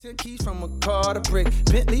10 keys from a car to brick,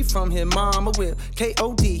 Bentley from his mama whip,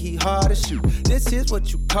 K.O.D. he hard to shoot, this is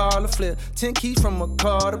what you call a flip. 10 keys from a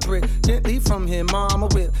car to brick, Bentley from his mama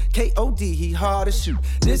whip, K.O.D. he hard to shoot,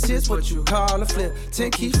 this is what you call a flip. 10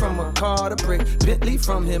 keys from a car to brick, Bentley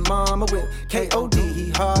from his mama whip, K.O.D. he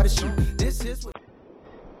hard to shoot, this is what.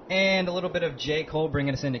 And a little bit of J. Cole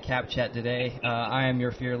bringing us into Cap Chat today. I am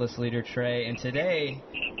your fearless leader, Trey, and today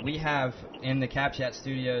we have in the Cap Chat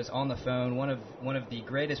studios on the phone one of the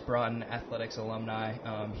greatest Broughton athletics alumni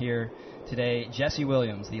here today, Jesse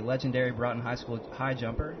Williams, the legendary Broughton High School high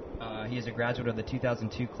jumper. He is a graduate of the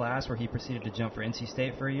 2002 class, where he proceeded to jump for NC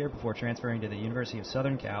State for a year before transferring to the University of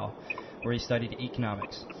Southern Cal, where he studied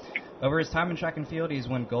economics. Over his time in track and field, he's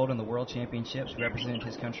won gold in the World Championships, represented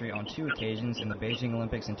his country on 2 occasions, in the Beijing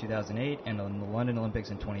Olympics in 2008 and in the London Olympics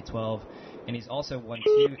in 2012. And he's also won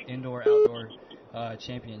 2 indoor-outdoor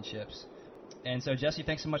championships. And so, Jesse,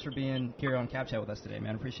 thanks so much for being here on Cap Chat with us today,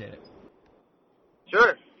 man. Appreciate it.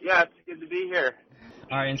 Sure. Yeah, it's good to be here.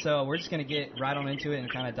 All right, and so we're just going to get right on into it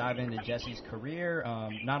and kind of dive into Jesse's career,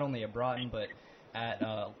 not only at Broughton, but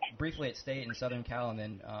briefly at State and Southern Cal, and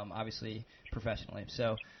then obviously professionally.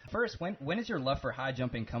 So first, when did your love for high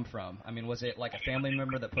jumping come from? I mean, was it like a family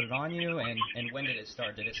member that put it on you, and when did it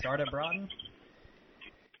start? Did it start at Broughton?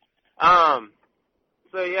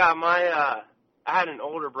 So yeah, I had an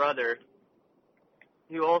older brother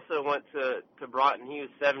who also went to Broughton. He was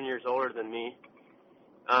 7 years older than me.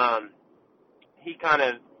 He kind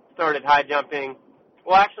of started high jumping.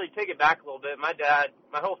 Well, actually, take it back a little bit. My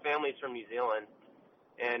whole family's from New Zealand,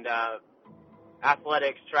 and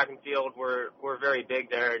athletics, track and field were very big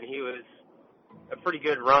there, and he was a pretty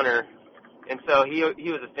good runner, and so he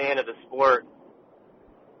was a fan of the sport.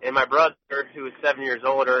 And my brother, who was 7 years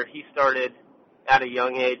older, he started at a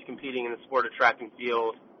young age competing in the sport of track and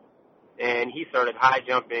field, and he started high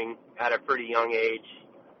jumping at a pretty young age.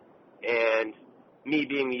 And me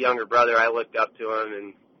being the younger brother, I looked up to him,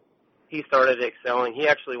 and he started excelling. He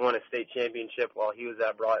actually won a state championship while he was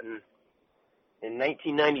at Broughton in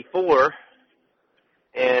 1994.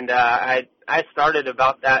 And I started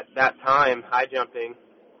about that time high jumping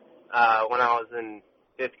when I was in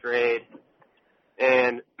 5th grade.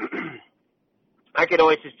 And I could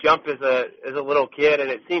always just jump as a little kid,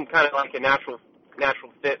 and it seemed kind of like a natural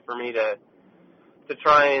fit for me to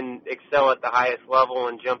try and excel at the highest level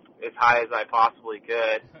and jump as high as I possibly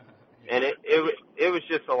could. And it was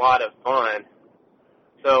just a lot of fun.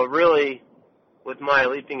 So really, with my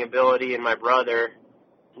leaping ability and my brother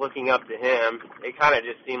looking up to him, it kind of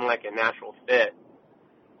just seemed like a natural fit.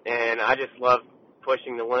 And I just loved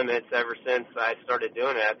pushing the limits ever since I started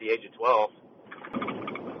doing it at the age of 12.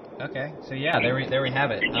 Okay, so yeah, there we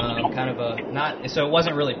have it. So it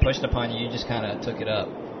wasn't really pushed upon you; you just kind of took it up.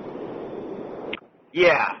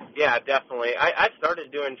 Yeah, definitely. I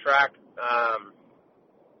started doing track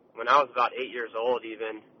when I was about 8 years old,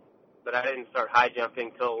 even, but I didn't start high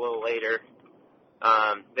jumping till a little later.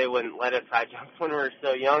 They wouldn't let us high jump when we were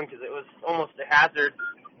so young because it was almost a hazard.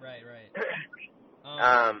 Right.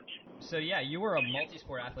 So yeah, you were a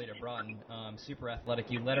multi-sport athlete at Broughton, super athletic.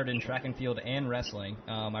 You lettered in track and field and wrestling.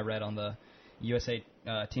 I read on the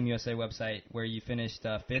Team USA website where you finished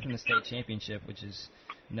 5th in the state championship, which is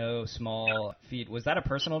no small feat. Was that a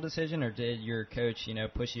personal decision, or did your coach,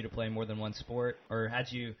 push you to play more than one sport, or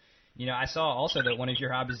had you? I saw also that one of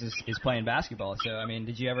your hobbies is playing basketball. So, I mean,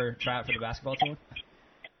 did you ever try out for the basketball team?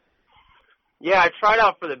 Yeah, I tried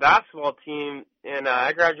out for the basketball team, and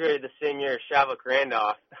I graduated the same year as Shavlik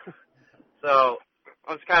Randolph. So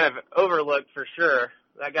I was kind of overlooked for sure.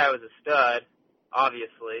 That guy was a stud,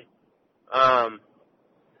 obviously.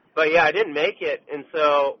 But, yeah, I didn't make it, and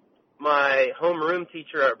so my homeroom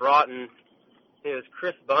teacher at Broughton, it was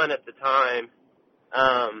Chris Bunn at the time,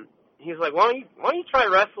 he was like, why don't you try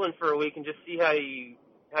wrestling for a week and just see how you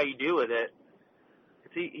do with it?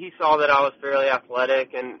 He saw that I was fairly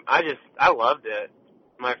athletic, and I loved it.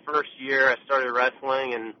 My first year, I started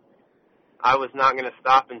wrestling, and I was not going to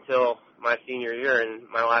stop until my senior year in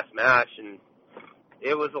my last match, and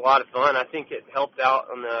it was a lot of fun. I think it helped out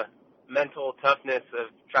on the mental toughness of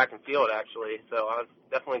track and field, actually, so I was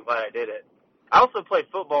definitely glad I did it. I also played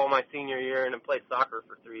football my senior year and then played soccer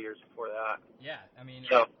for 3 years before that. Yeah, I mean,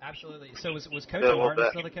 so, absolutely. So was Coach Martin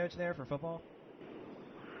still the coach there for football?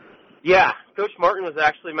 Yeah, Coach Martin was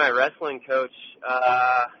actually my wrestling coach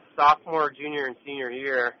sophomore, junior, and senior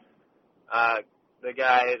year. The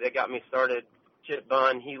guy that got me started, Chip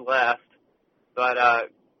Bunn, he left. But,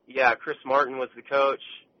 yeah, Chris Martin was the coach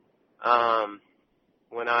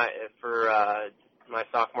for my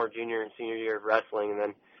sophomore, junior, and senior year of wrestling. And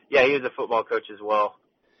then, yeah, he was a football coach as well.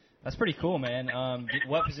 That's pretty cool, man.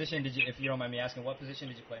 What position did you, if you don't mind me asking, what position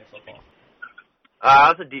did you play in football?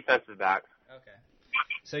 I was a defensive back. Okay.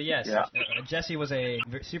 So, yes, Yeah. Jesse was a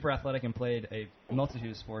super athletic and played a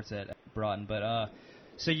multitude of sports at Broughton. But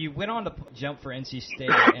so you went on to jump for NC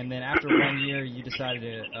State, and then after 1 year you decided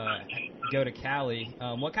to go to Cali.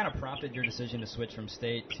 What kind of prompted your decision to switch from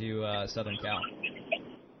State to Southern Cal?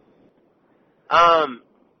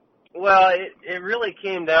 Well, it really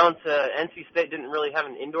came down to NC State didn't really have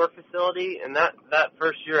an indoor facility, and that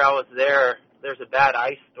first year I was there's a bad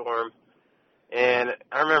ice storm, and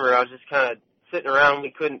I remember I was just kind of sitting around.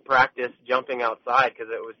 We couldn't practice jumping outside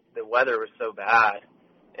because the weather was so bad,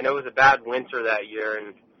 and it was a bad winter that year,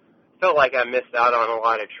 and felt like I missed out on a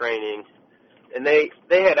lot of training. And they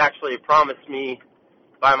had actually promised me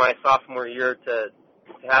by my sophomore year to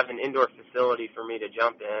have an indoor facility for me to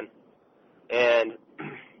jump in, and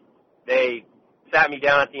they sat me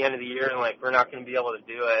down at the end of the year and like, we're not going to be able to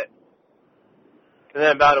do it. And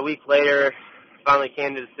then about a week later, finally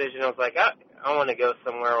came to the decision. I was like, I want to go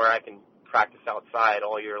somewhere where I can practice outside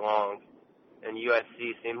all year long. And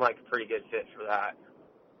USC seemed like a pretty good fit for that.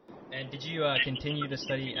 And did you continue to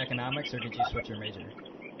study economics, or did you switch your major?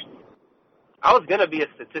 I was going to be a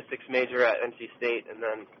statistics major at NC State, and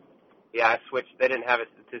then, yeah, I switched. They didn't have a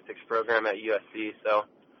statistics program at USC, so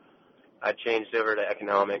I changed over to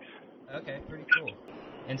economics. Okay, pretty cool.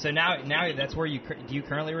 And so now that's where do you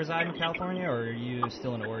currently reside in California, or are you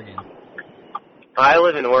still in Oregon? I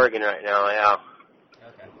live in Oregon right now, yeah.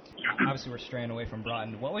 Okay. Obviously, we're straying away from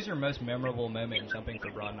Broughton. What was your most memorable moment in jumping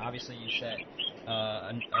for Broughton? Obviously, you set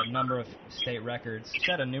a number of state records. You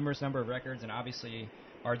set a numerous number of records, and obviously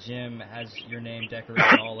our gym has your name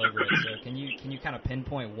decorated all over it. So can you kind of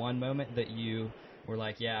pinpoint one moment that you were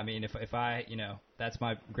like, yeah, I mean, if I, that's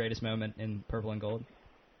my greatest moment in purple and gold?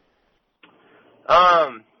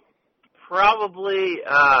 Probably,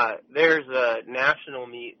 there's a national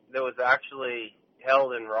meet that was actually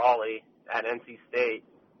held in Raleigh at NC State.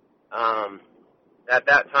 At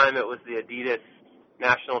that time, it was the Adidas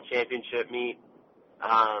National Championship meet,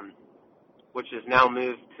 which has now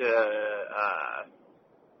moved to,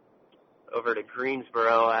 over to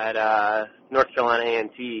Greensboro at, North Carolina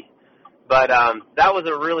A&T. But, that was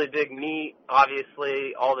a really big meet.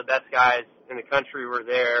 Obviously, all the best guys in the country were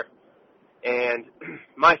there. And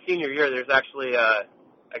my senior year, there's actually a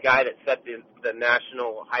guy that set the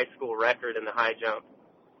national high school record in the high jump.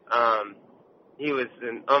 He was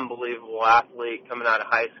an unbelievable athlete coming out of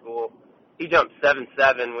high school. He jumped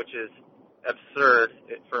 7.7, which is absurd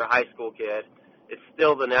for a high school kid. It's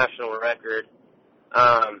still the national record.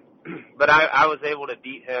 But I was able to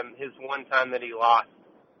beat him. His one time that he lost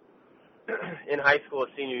in high school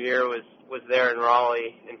senior year was there in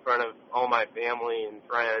Raleigh in front of all my family and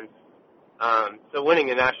friends. So winning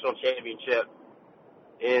a national championship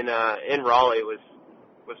in Raleigh was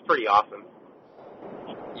pretty awesome.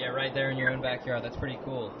 Yeah, right there in your own backyard. That's pretty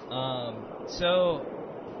cool. So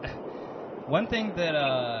one thing that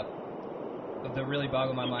really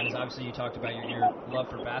boggled my mind is obviously you talked about your love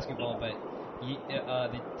for basketball, but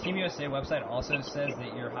the Team USA website also says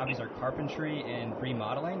that your hobbies are carpentry and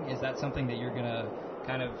remodeling. Is that something that you're gonna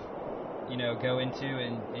kind of go into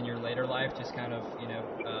in your later life, just kind of,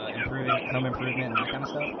 improving, home improvement and that kind of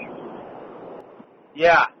stuff?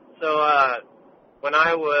 Yeah. So, when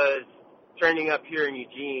I was training up here in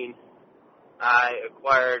Eugene, I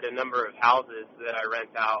acquired a number of houses that I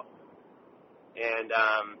rent out. And,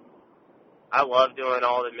 I love doing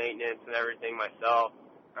all the maintenance and everything myself.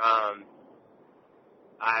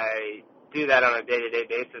 I do that on a day-to-day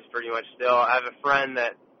basis pretty much still. I have a friend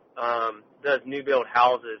that, does new build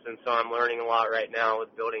houses, and so I'm learning a lot right now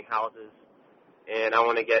with building houses, and I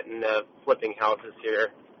want to get into flipping houses here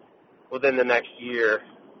within the next year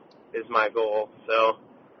is my goal. So,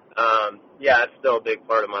 yeah, it's still a big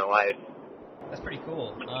part of my life. That's pretty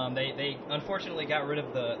cool. They unfortunately got rid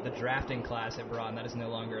of the drafting class at Broughton. That is no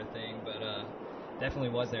longer a thing, but definitely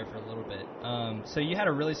was there for a little bit. So you had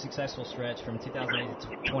a really successful stretch from 2008 to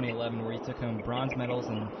 2011 where you took home bronze medals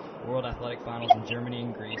in World Athletic Finals in Germany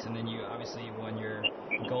and Greece, and then you obviously won your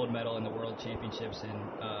gold medal in the World Championships in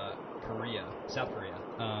South Korea.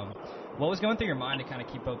 What was going through your mind to kind of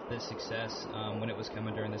keep up this success when it was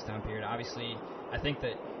coming during this time period? Obviously, I think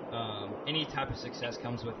that any type of success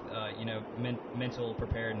comes with, mental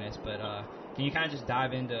preparedness, but can you kind of just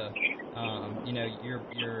dive into,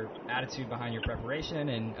 your attitude behind your preparation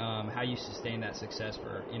and how you sustained that success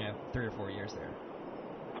for, 3 or 4 years there?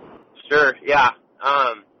 Sure, yeah.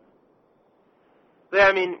 Yeah,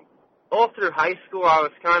 I mean, all through high school, I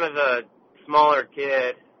was kind of a smaller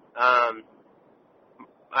kid.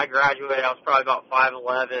 I graduated, I was probably about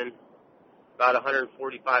 5'11", about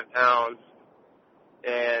 145 pounds.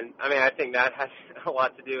 And, I mean, I think that has a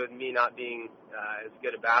lot to do with me not being as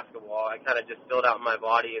good at basketball. I kind of just filled out my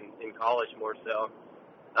body in college more so.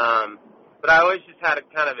 But I always just had a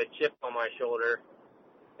kind of a chip on my shoulder.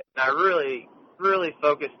 And I really, really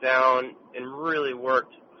focused down and really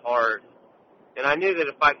worked hard. And I knew that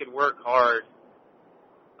if I could work hard,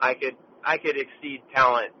 I could exceed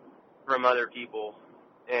talent from other people.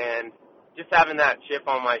 And just having that chip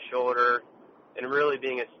on my shoulder and really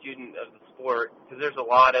being a student of the sport, because there's a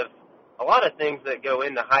lot of things that go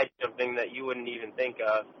into high jumping that you wouldn't even think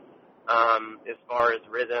of, as far as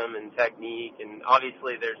rhythm and technique, and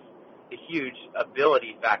obviously there's a huge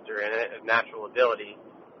ability factor in it, of natural ability,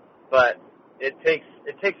 but it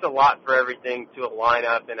takes a lot for everything to align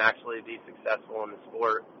up and actually be successful in the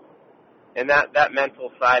sport. And that mental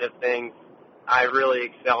side of things, I really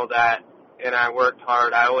excelled at, and I worked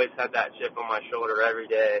hard. I always had that chip on my shoulder every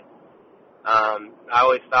day. I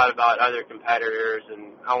always thought about other competitors,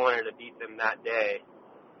 and I wanted to beat them that day.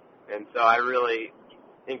 And so I really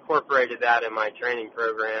incorporated that in my training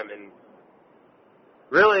program. And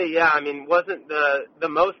really, yeah, I mean, wasn't the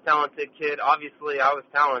most talented kid. Obviously, I was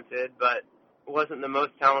talented, but wasn't the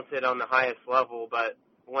most talented on the highest level, but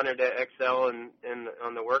wanted to excel in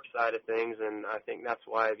on the work side of things. And I think that's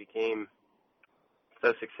why I became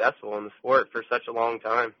so successful in the sport for such a long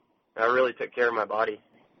time. I really took care of my body.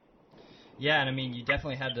 Yeah, and I mean, you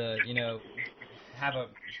definitely had to, have a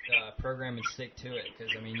program and stick to it,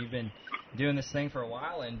 because, I mean, you've been doing this thing for a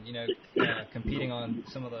while and, competing on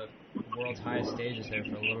some of the world's highest stages there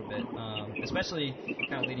for a little bit, especially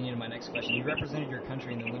kind of leading into my next question. You represented your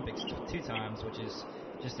country in the Olympics 2 times, which is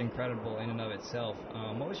just incredible in and of itself.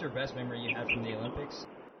 What was your best memory you had from the Olympics?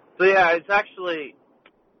 So, yeah, it's actually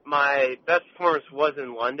my best performance was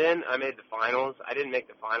in London. I made the finals. I didn't make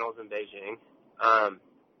the finals in Beijing.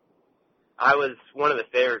 I was one of the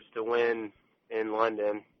favorites to win in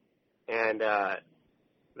London, and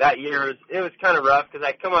that year it was kind of rough because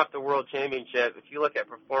I come off the World Championship. If you look at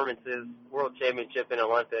performances, World Championship and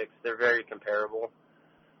Olympics, they're very comparable.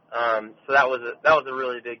 So that was a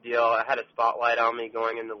really big deal. I had a spotlight on me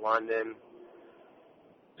going into London.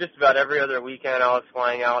 Just about every other weekend I was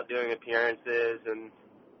flying out doing appearances and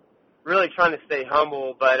really trying to stay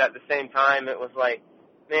humble, but at the same time it was like,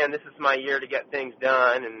 man, this is my year to get things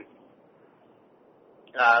done. And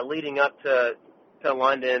leading up to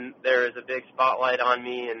London, there was a big spotlight on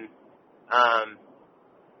me, and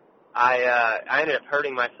I ended up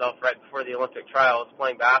hurting myself right before the Olympic trials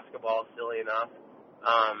playing basketball, silly enough,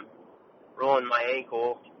 rolling my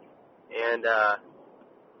ankle, and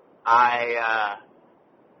I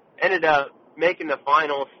ended up making the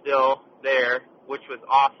finals still there, which was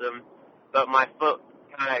awesome, but my foot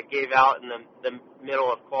kind of gave out in the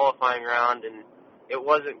middle of qualifying round, and it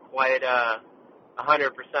wasn't quite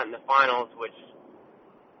 100% in the finals, which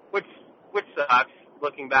sucks,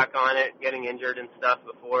 looking back on it, getting injured and stuff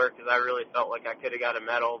before, because I really felt like I could have got a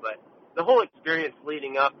medal. But the whole experience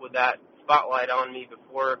leading up with that spotlight on me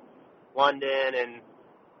before London, and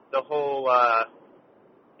the whole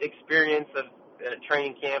experience of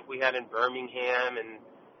training camp we had in Birmingham, and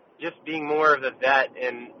just being more of a vet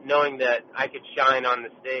and knowing that I could shine on the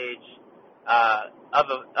stage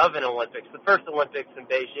of an Olympics. The first Olympics in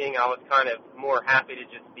Beijing, I was kind of more happy to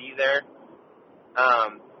just be there.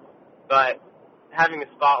 But having a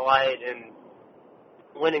spotlight and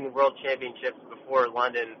winning the World Championships before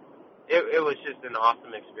London, it was just an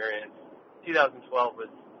awesome experience. 2012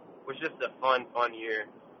 was just a fun year.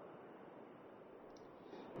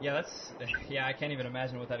 Yeah, I can't even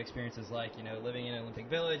imagine what that experience is like, living in an Olympic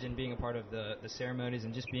Village and being a part of the ceremonies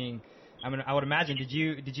and just being, I would imagine, did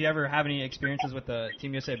you ever have any experiences with the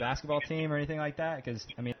Team USA basketball team or anything like that? Because,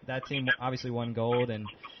 that team obviously won gold and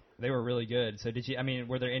they were really good. So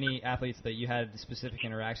were there any athletes that you had specific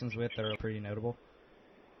interactions with that are pretty notable?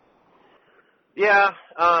 Yeah,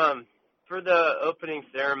 for the opening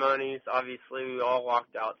ceremonies, obviously we all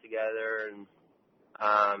walked out together,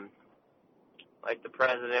 and like the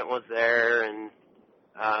president was there, and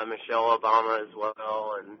Michelle Obama as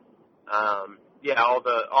well, and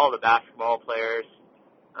all the basketball players,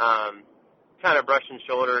 kind of brushing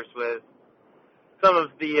shoulders with some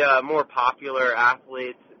of the more popular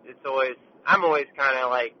athletes. I'm always kind of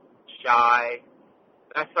like shy.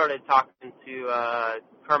 I started talking to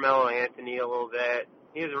Carmelo Anthony a little bit.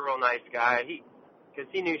 He was a real nice guy.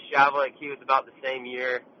 Because he knew Shavlik. He was about the same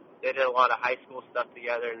year. They did a lot of high school stuff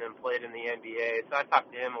together and then played in the NBA. So I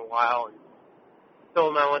talked to him a while and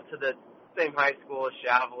told him I went to the same high school as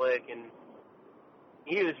Shavlik, and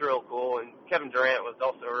he was real cool. And Kevin Durant was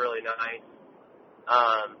also really nice.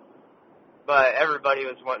 but everybody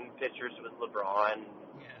was wanting pictures with LeBron,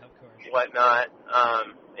 Yeah, of course. whatnot,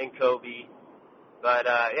 and Kobe. But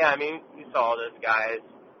yeah, I mean, we saw all those guys.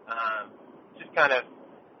 Just kind of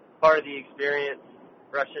part of the experience,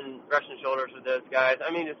 brushing shoulders with those guys.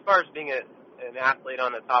 I mean, as far as being an athlete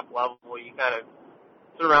on the top level, you kind of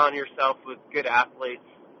surround yourself with good athletes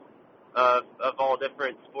of all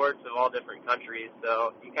different sports, of all different countries.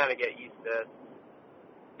 So you kind of get used to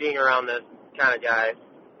being around those kind of guys.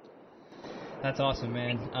 That's awesome,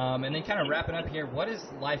 man. And then kind of wrapping up here, what does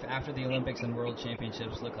life after the Olympics and World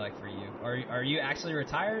Championships look like for you? Are you actually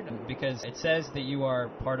retired? Because it says that you are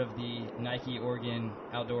part of the Nike Oregon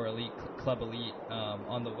Outdoor Elite Club Elite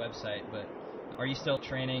on the website, but are you still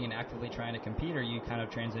training and actively trying to compete, or are you kind of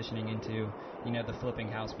transitioning into, the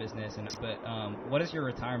flipping house business? But what does your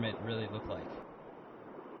retirement really look like?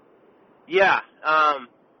 Yeah, I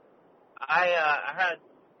had,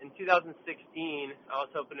 in 2016, I was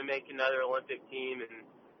hoping to make another Olympic team, and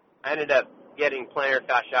I ended up getting plantar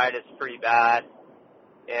fasciitis pretty bad.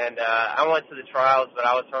 And I went to the trials, but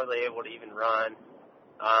I was hardly able to even run.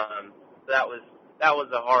 So that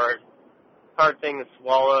was a hard thing to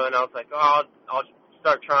swallow. And I was like, oh, I'll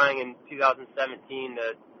start trying in 2017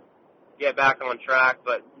 to get back on track.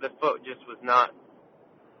 But the foot just was not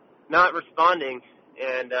responding.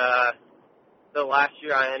 And so last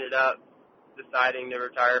year I ended up deciding to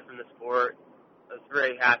retire from the sport. I was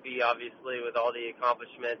very happy, obviously, with all the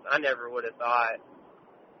accomplishments. I never would have thought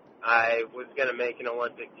I was going to make an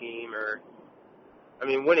Olympic team,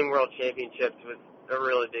 winning world championships was a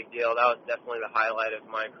really big deal. That was definitely the highlight of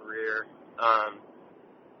my career.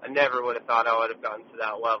 I never would have thought I would have gotten to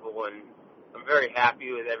that level, and I'm very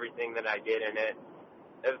happy with everything that I did in it.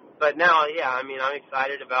 But now, yeah, I'm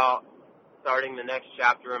excited about starting the next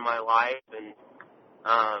chapter in my life, and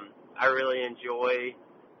I really enjoy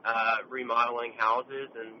remodeling houses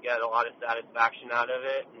and get a lot of satisfaction out of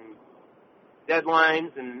it. And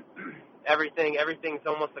deadlines and everything's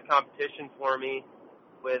almost a competition for me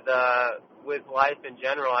with life in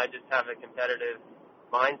general. I just have a competitive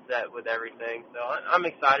mindset with everything. So I'm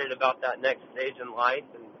excited about that next stage in life,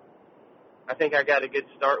 and I think I got a good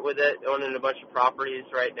start with it, owning a bunch of properties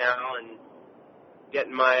right now and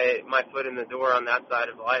getting my foot in the door on that side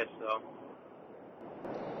of life. So.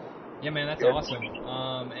 Yeah, man, that's awesome.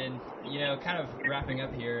 And, kind of wrapping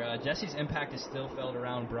up here, Jesse's impact is still felt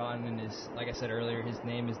around Broughton, and like I said earlier, his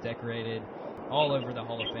name is decorated all over the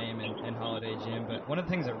Hall of Fame and Holiday Gym. But one of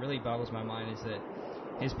the things that really boggles my mind is that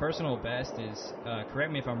his personal best is,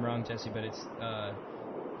 correct me if I'm wrong, Jesse, but it's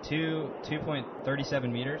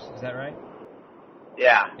 2.37 meters. Is that right?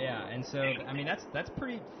 Yeah. Yeah, and so, that's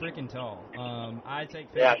pretty freaking tall. I take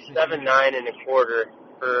physics 7'9" and a quarter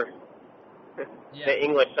for... Yeah. The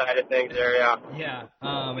English side of things there, yeah. Yeah,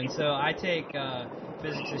 and so I take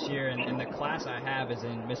physics this year, and the class I have is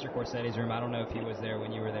in Mr. Corsetti's room. I don't know if he was there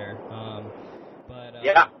when you were there.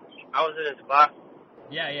 Yeah, I was in his class.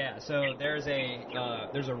 Yeah. So there's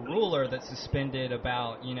a ruler that's suspended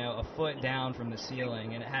about a foot down from the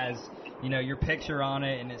ceiling, and it has your picture on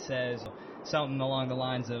it, and it says something along the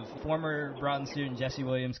lines of former Broughton student Jesse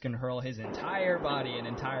Williams can hurl his entire body, and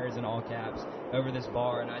entire is in all caps, over this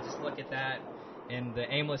bar. And I just look at that and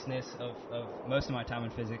the aimlessness of most of my time in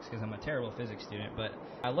physics, because I'm a terrible physics student, but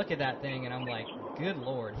I look at that thing and I'm like, good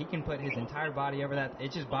Lord, he can put his entire body over that.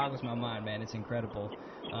 It just boggles my mind, man. It's incredible.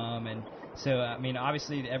 And so,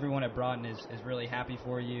 obviously everyone at Broughton is really happy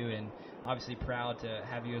for you, and obviously proud to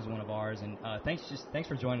have you as one of ours. And thanks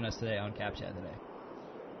for joining us today on Cap Chat today.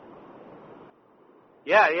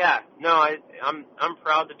 Yeah. No, I'm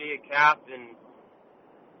proud to be a Cap, and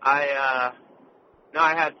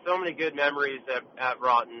I had so many good memories at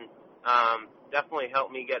Broughton. Definitely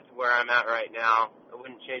helped me get to where I'm at right now. I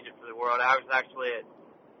wouldn't change it for the world. I was actually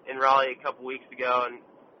in Raleigh a couple weeks ago and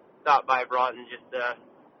stopped by Broughton just to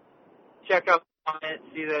check up on it,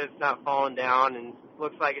 see that it's not falling down, and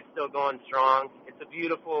looks like it's still going strong. It's a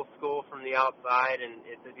beautiful school from the outside, and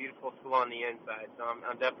it's a beautiful school on the inside. So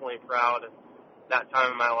I'm definitely proud of that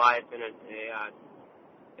time in my life, and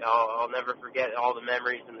I'll never forget all the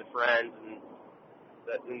memories and the friends and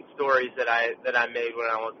stories that I made when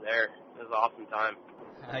I was there. It was an awesome time.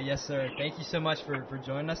 Yes, sir. Thank you so much for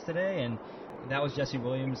joining us today. And that was Jesse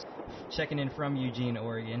Williams checking in from Eugene,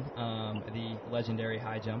 Oregon, the legendary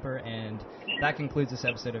high jumper. And that concludes this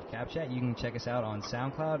episode of Cap Chat. You can check us out on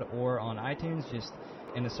SoundCloud or on iTunes. Just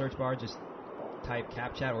in the search bar, just type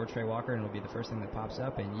Cap Chat or Trey Walker, and it'll be the first thing that pops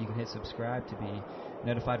up. And you can hit subscribe to be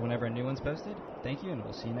notified whenever a new one's posted. Thank you, and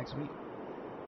we'll see you next week.